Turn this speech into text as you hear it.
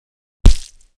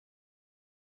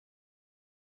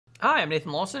Hi, I'm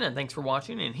Nathan Lawson, and thanks for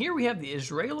watching. And here we have the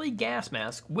Israeli gas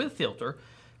mask with filter,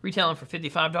 retailing for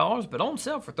 $55, but on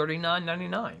sale for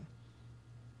 $39.99.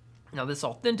 Now, this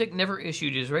authentic,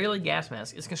 never-issued Israeli gas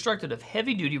mask is constructed of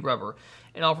heavy-duty rubber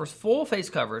and offers full face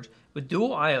coverage with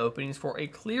dual eye openings for a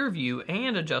clear view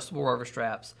and adjustable rubber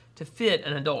straps to fit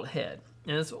an adult head.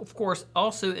 And this, of course,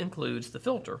 also includes the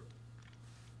filter.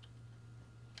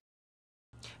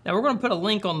 Now, we're going to put a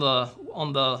link on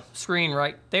the screen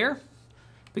right there,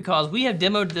 because we have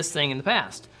demoed this thing in the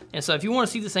past. And so if you want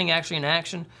to see this thing actually in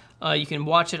action, you can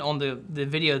watch it on the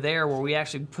video there where we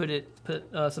actually put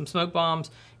some smoke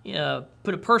bombs,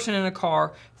 put a person in a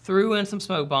car, threw in some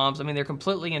smoke bombs. I mean, they're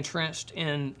completely entrenched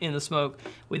in the smoke.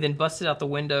 We then busted out the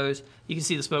windows. You can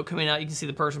see the smoke coming out. You can see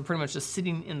the person pretty much just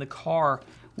sitting in the car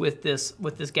with this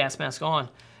gas mask on.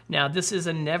 Now, this is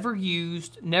a never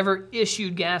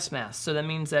issued gas mask. So that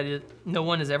means that no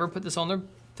one has ever put this on their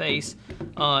face.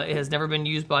 It has never been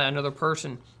used by another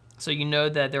person, so you know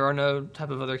that there are no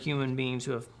type of other human beings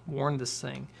who have worn this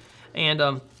thing.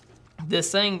 And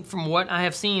this thing, from what I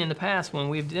have seen in the past when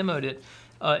we've demoed it,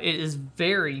 it is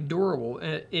very durable.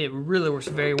 It really works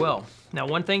very well. Now,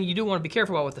 one thing you do want to be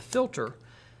careful about with the filter,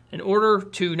 in order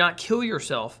to not kill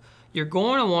yourself, you're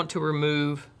going to want to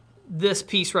remove this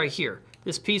piece right here.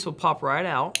 This piece will pop right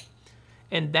out,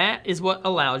 and that is what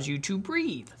allows you to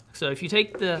breathe. So if you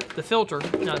take the filter,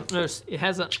 now notice it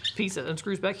has a piece that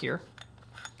unscrews back here,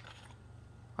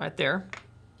 right there.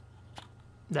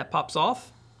 That pops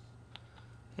off,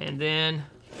 and then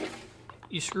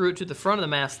you screw it to the front of the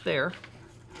mask there,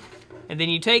 and then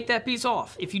you take that piece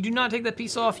off. If you do not take that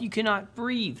piece off, you cannot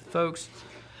breathe, folks.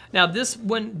 Now, this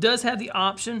one does have the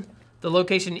option, the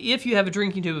location, if you have a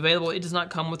drinking tube available. It does not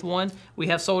come with one. We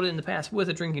have sold it in the past with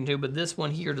a drinking tube, but this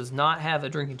one here does not have a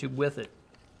drinking tube with it.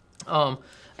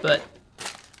 But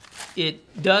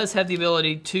it does have the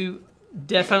ability to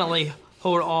definitely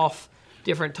hold off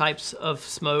different types of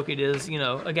smoke. It is, you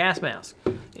know, a gas mask,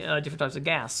 different types of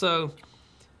gas. So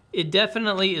it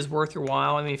definitely is worth your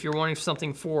while. I mean, if you're wanting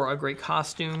something for a great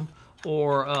costume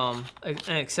or an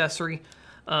accessory,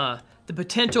 the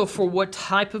potential for what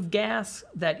type of gas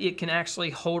that it can actually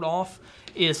hold off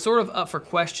is sort of up for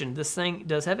question. This thing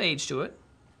does have age to it,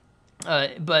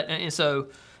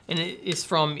 and it's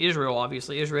from Israel,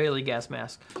 obviously, Israeli gas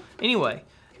mask. Anyway,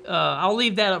 I'll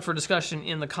leave that up for discussion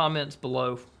in the comments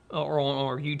below or on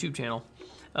our YouTube channel,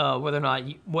 whether or not,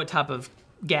 what type of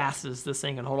gases this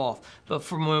thing can hold off. But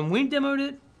from when we demoed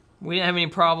it, we didn't have any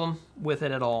problem with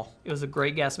it at all. It was a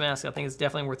great gas mask. I think it's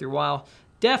definitely worth your while.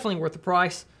 Definitely worth the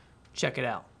price. Check it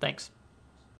out. Thanks.